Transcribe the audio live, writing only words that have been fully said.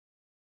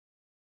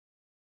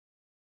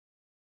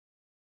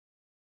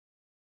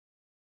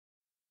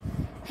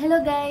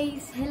Hello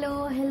guys,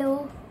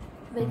 hello,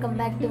 welcome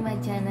back to my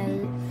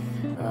channel.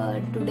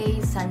 Today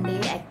is Sunday.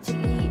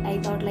 Actually, I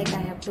thought like I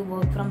have to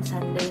work from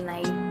Sunday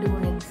night to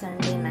next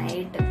Sunday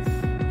night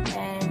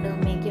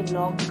and make a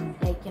vlog,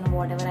 like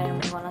whatever I am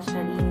gonna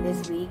study in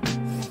this week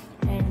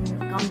and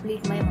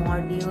complete my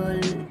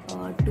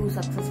module 2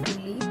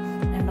 successfully,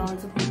 and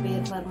also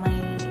prepare for my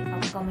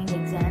upcoming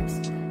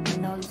exams,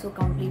 and also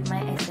complete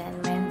my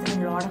assignments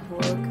and lot of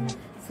work.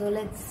 So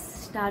let's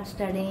start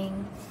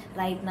studying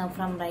right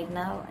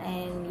now,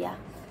 and yeah,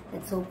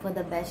 let's hope for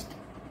the best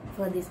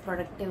for this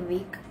productive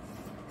week.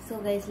 So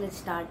guys, let's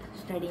start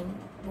studying.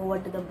 Over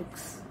to the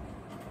books.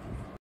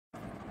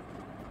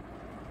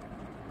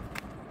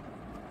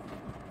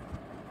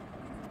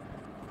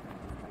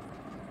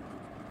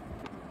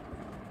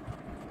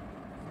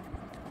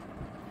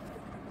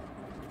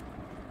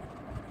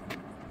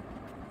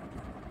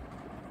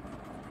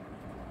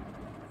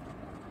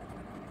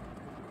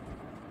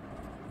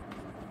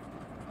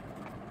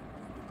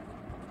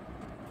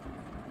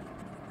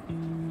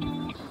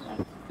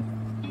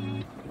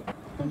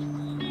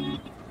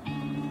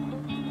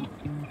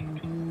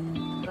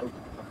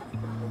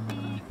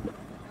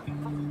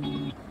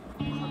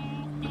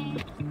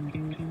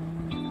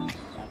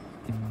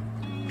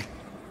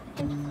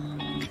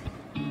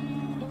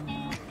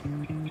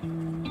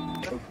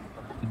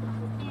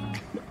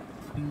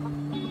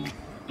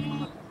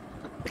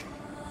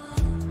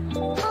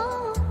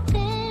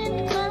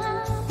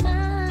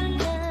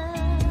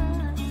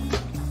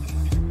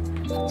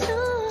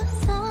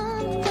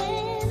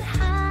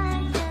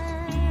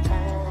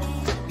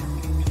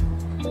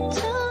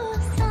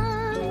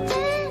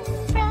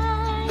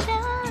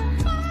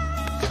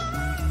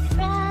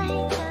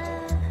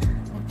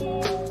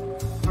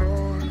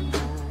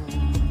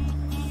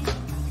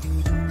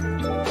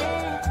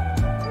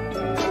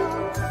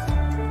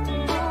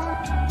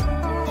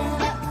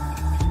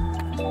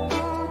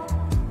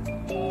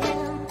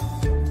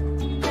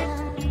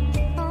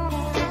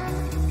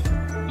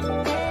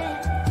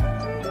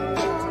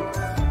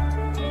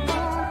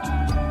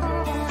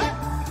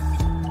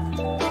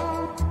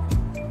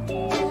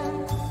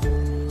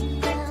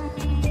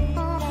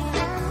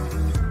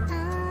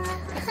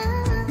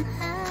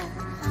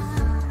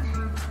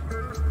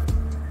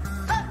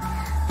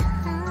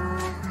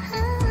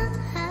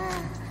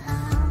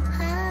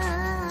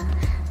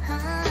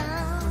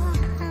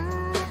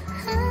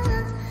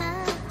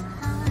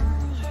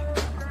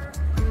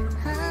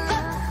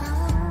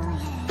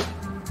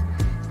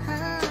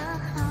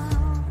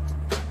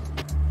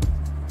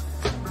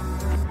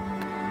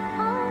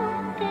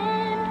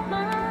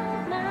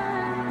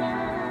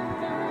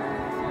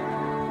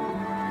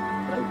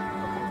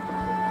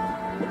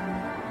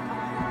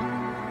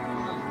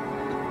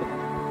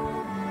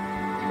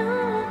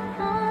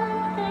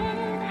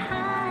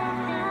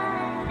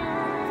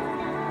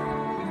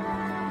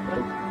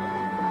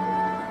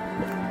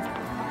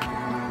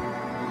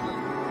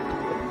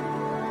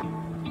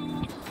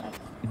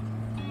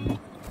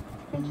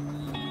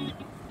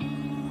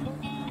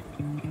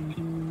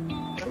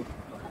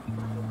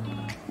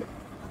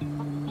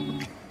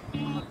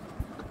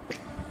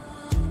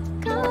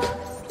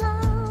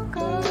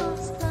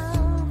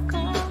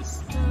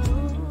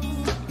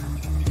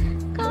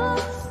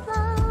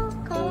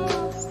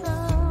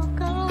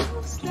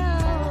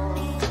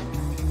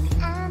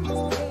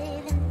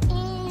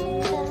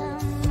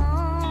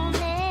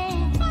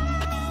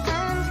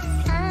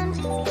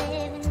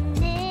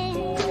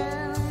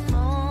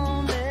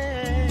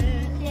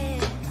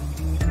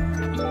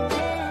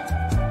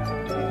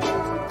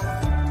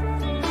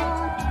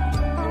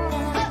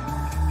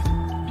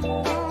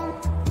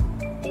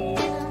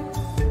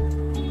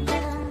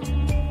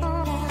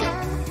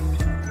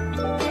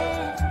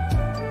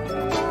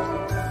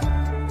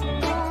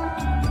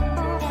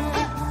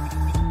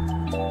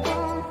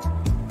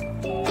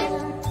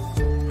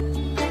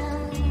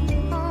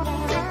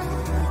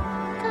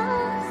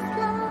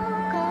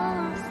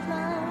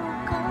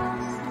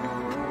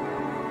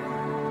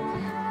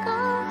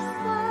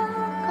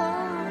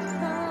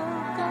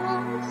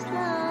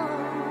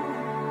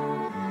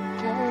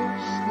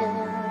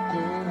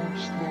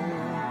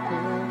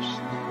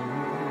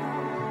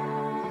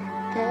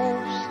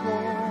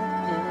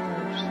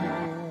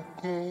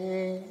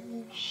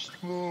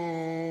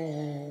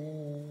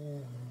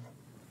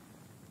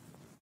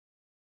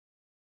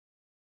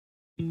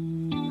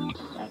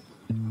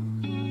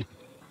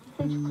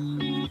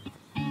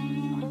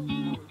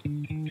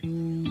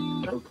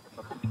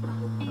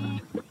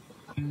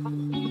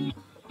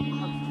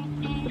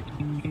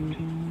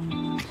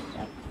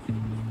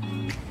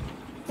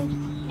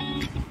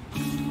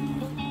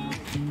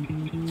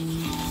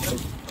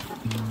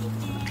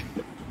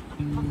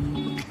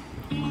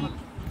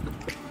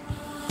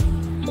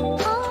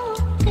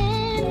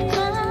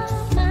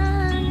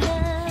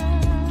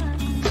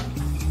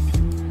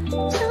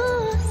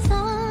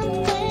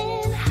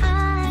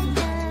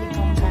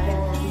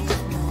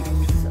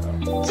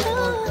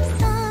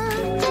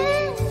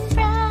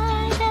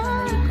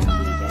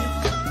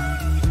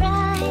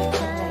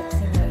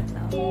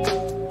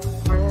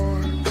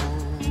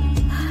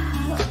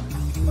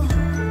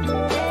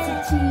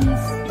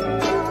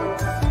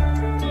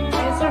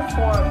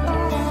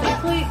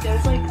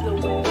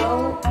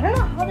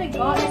 I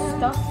got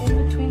stuff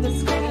in between the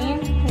screen.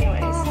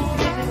 Anyways, if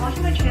you've been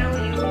watching my channel,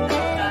 you know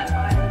that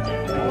I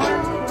did more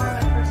for my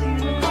first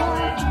year in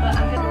college, but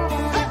I'm gonna...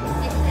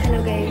 Hello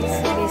guys,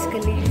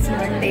 basically it's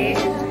Monday.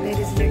 There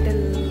is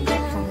little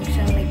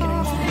function like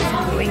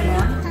inspection going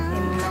on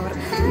in our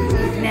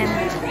Vignan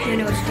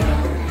University.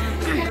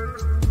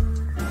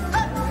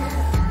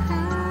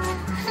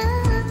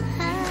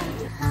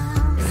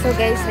 So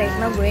guys, right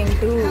now going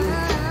to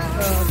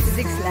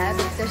physics lab.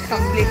 Just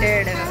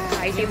completed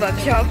IT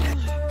workshop.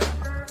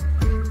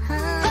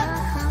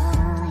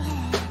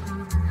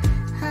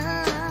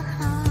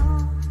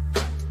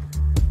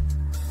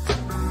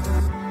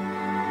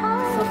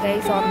 So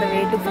guys, on the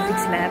way to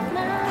physics lab.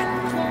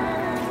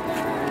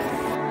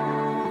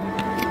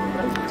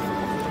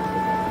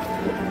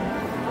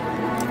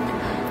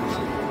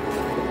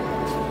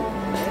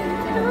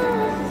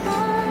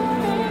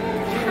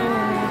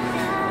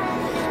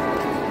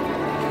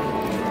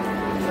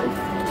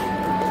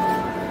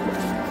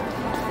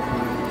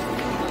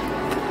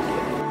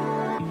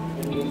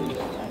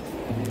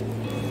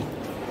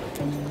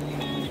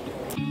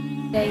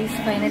 Guys,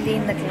 finally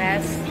in the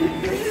class.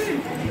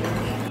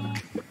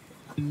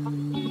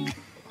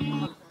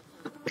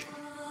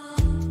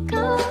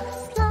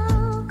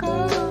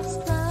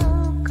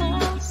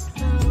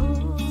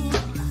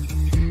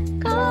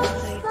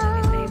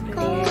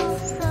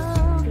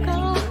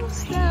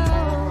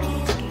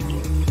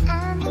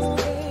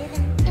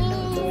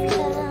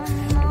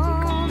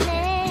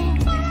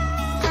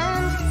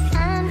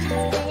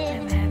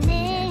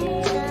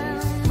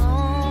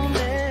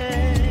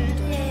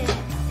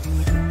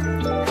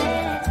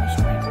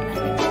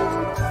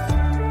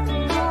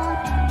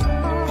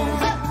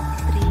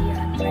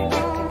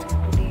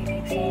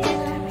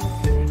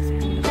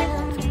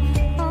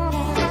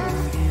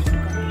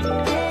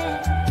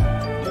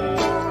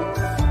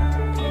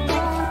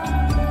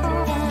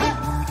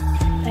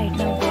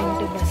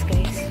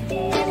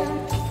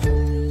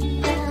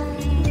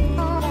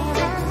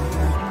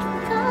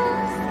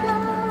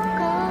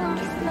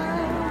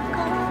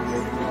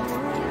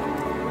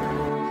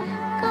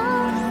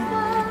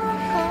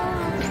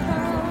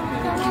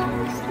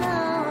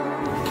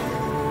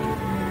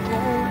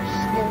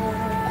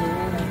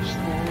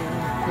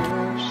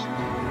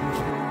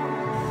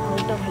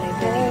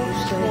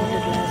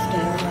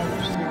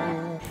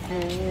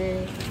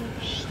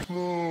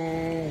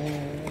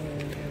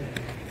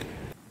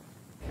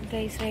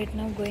 Guys, right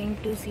now going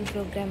to C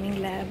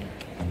programming lab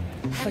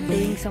for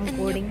doing some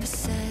coding.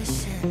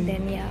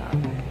 Then yeah,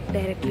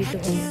 directly to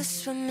home.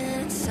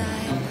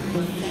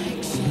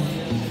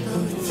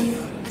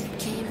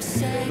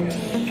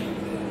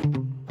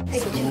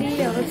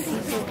 Actually, our C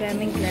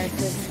programming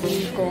classes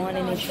will go on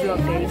in H block,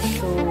 guys.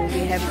 So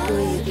we have to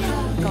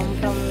come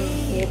from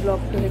A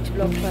block to H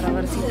block for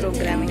our C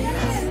programming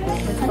class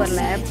for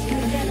lab.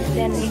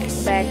 Then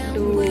it's back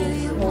to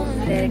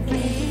home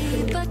directly.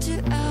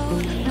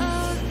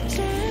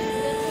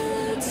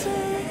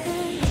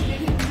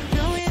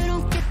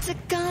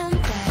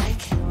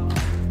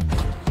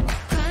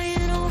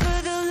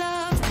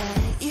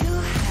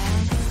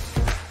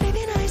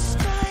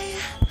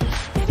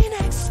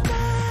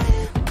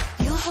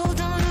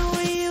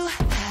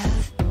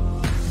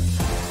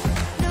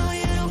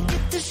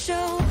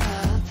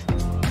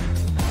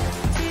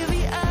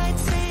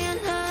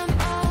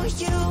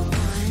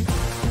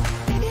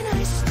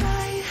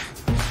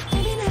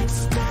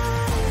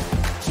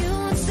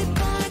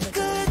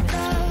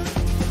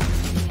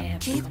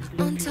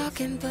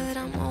 But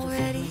I'm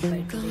already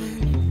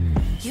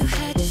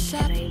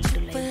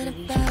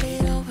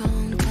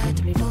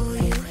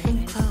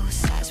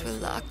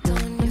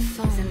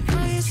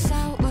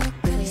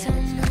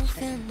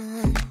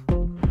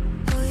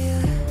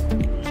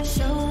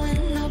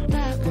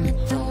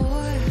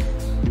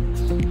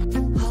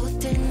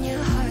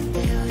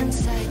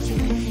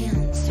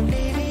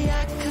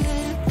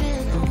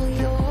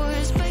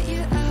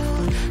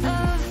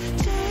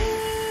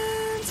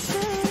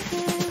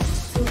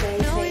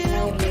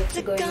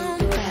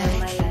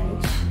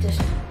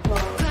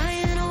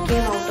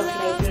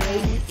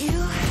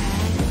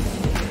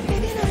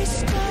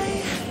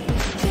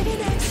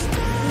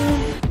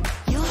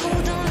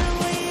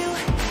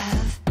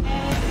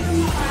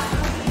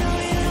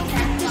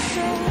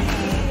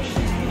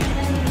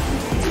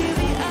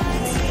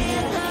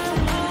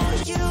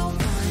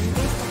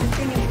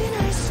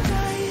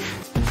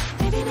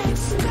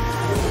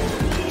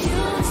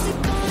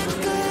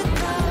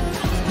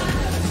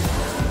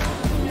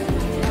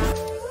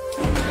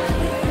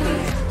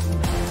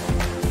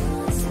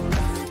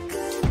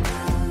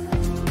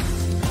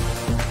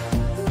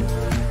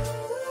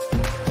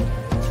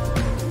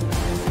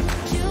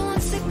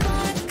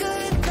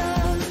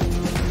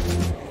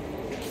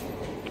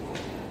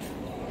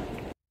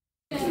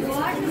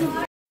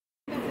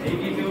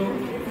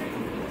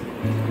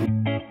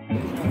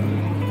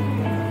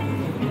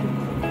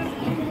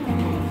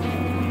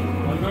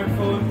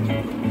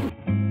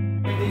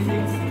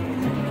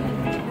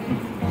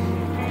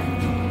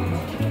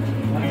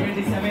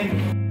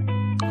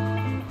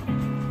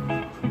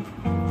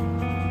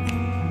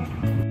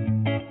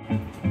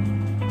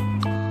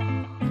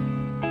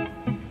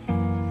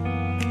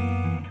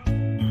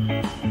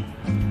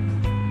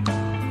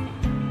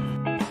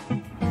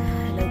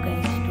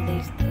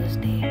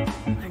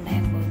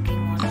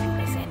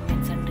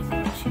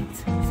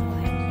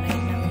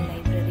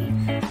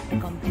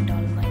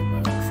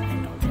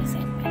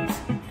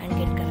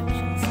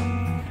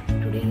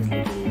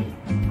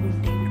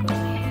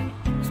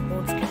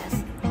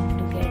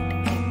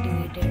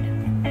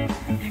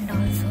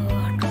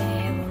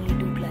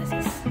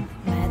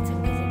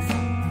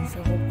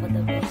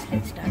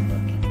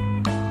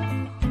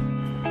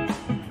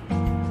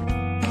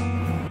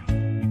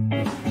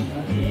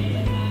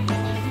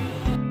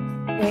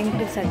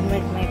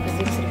submit my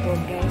physics report,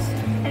 guys.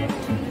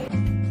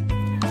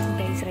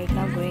 Guys, right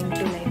now going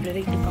to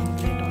library to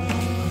complete all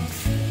my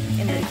works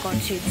in the record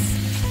sheets.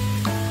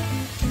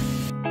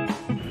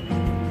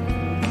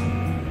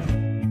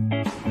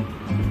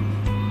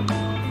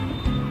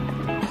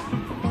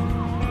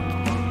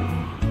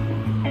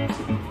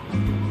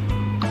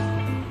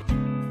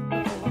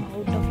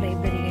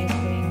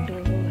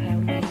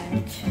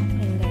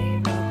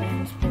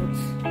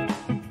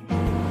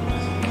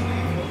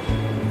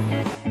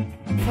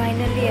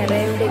 Finally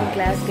arrived in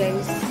class,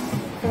 guys,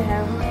 to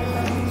have my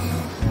lunch.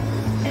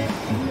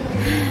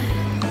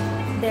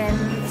 Then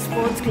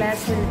sports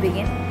class will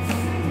begin. I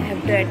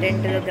have to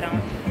attend to the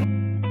ground.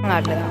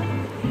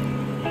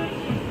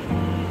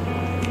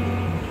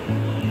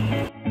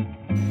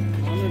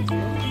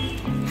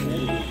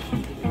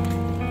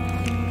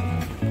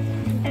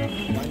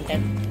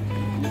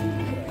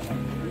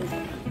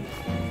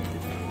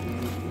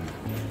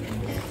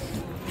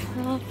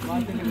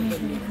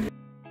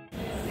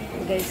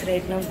 Guys,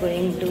 right now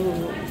going to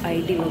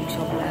IT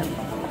workshop lab.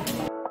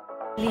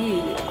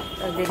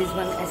 There is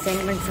one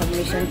assignment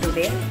submission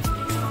today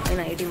in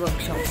IT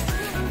workshop.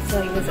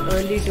 So I was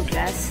early to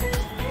class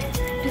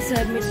to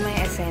submit my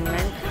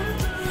assignment.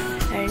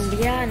 And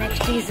yeah,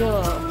 next is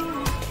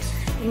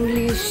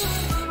English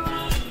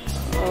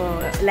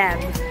lab.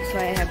 So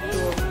I have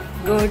to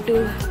go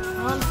to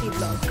C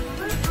block.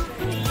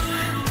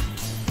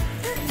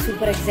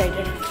 Super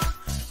excited.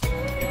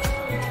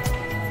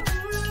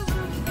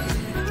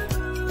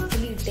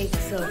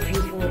 Takes a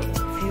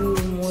few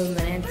more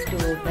minutes to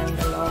open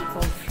the lock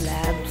of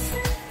labs.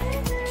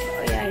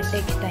 Yeah, it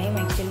takes time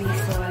actually,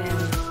 so I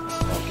am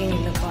walking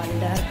in the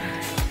corridor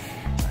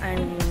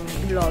and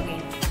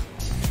vlogging.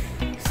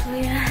 So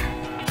yeah.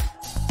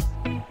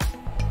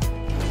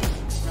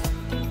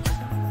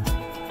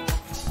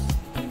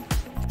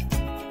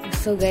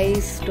 So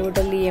guys,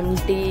 totally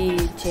empty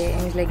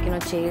chairs, like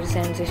chairs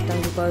and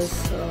system, because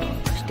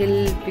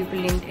still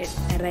people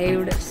didn't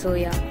arrived. So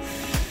yeah.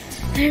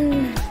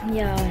 And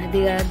yeah,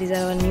 these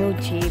are our new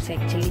chairs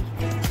actually,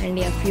 and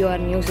yeah, few are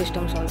new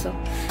systems also.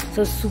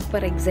 So super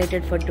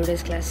excited for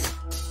today's class.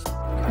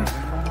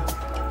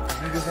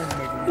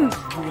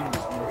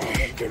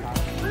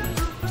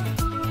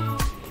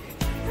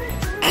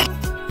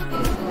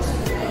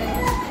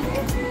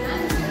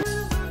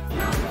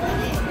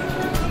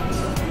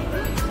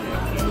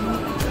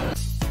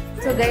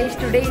 So guys,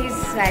 today is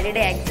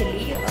Saturday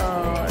actually.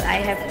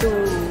 I have to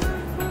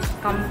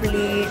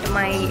complete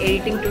my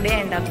editing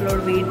today and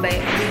upload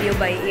video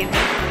by evening.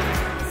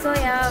 So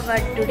yeah,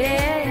 but today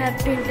I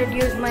have to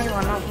introduce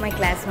one of my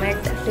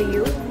classmates to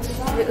you.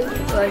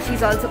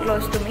 She's also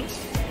close to me.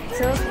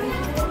 So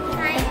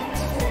hi.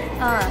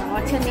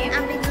 What's your name?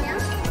 Abhigya.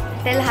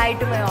 Tell hi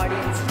to my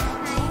audience.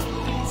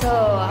 Hi. So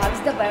how's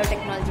the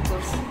biotechnology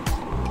course?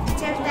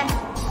 Chalta.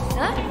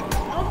 Huh?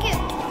 Okay.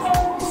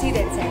 See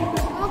that side.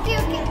 Okay.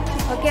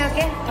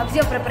 Okay. How's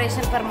your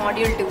preparation for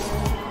module 2?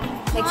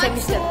 Next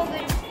semester. So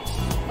good.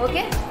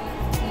 Okay?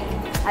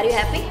 Are you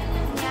happy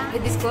Yeah.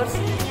 with this course?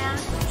 Yeah.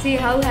 See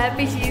how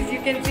happy she is.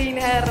 You can see in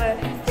her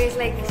face,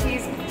 like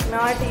she's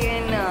not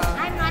even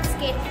I'm not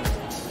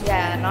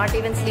scared. not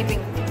even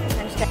sleeping.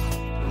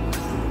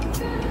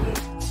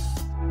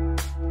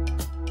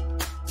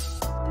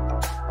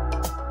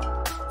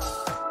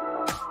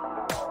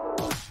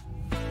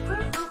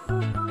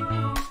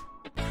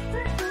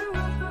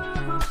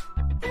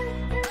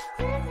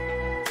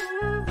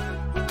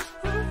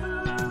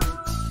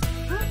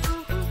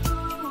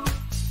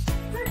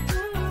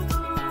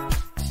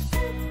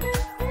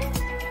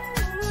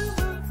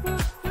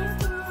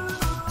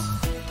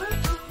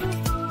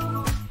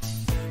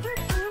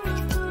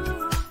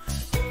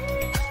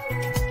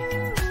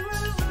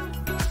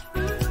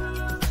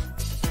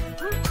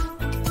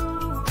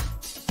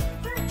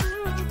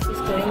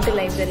 Going to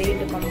library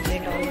to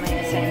complete all my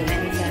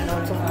assignments and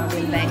also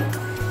module bank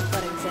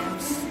for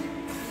exams.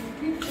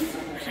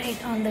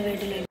 Right on the way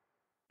to library.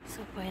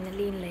 So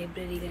finally in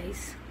library,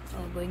 guys,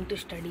 going to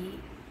study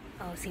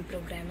C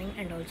programming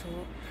and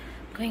also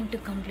going to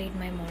complete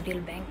my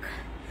module bank.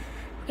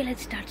 Okay,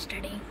 let's start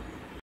studying.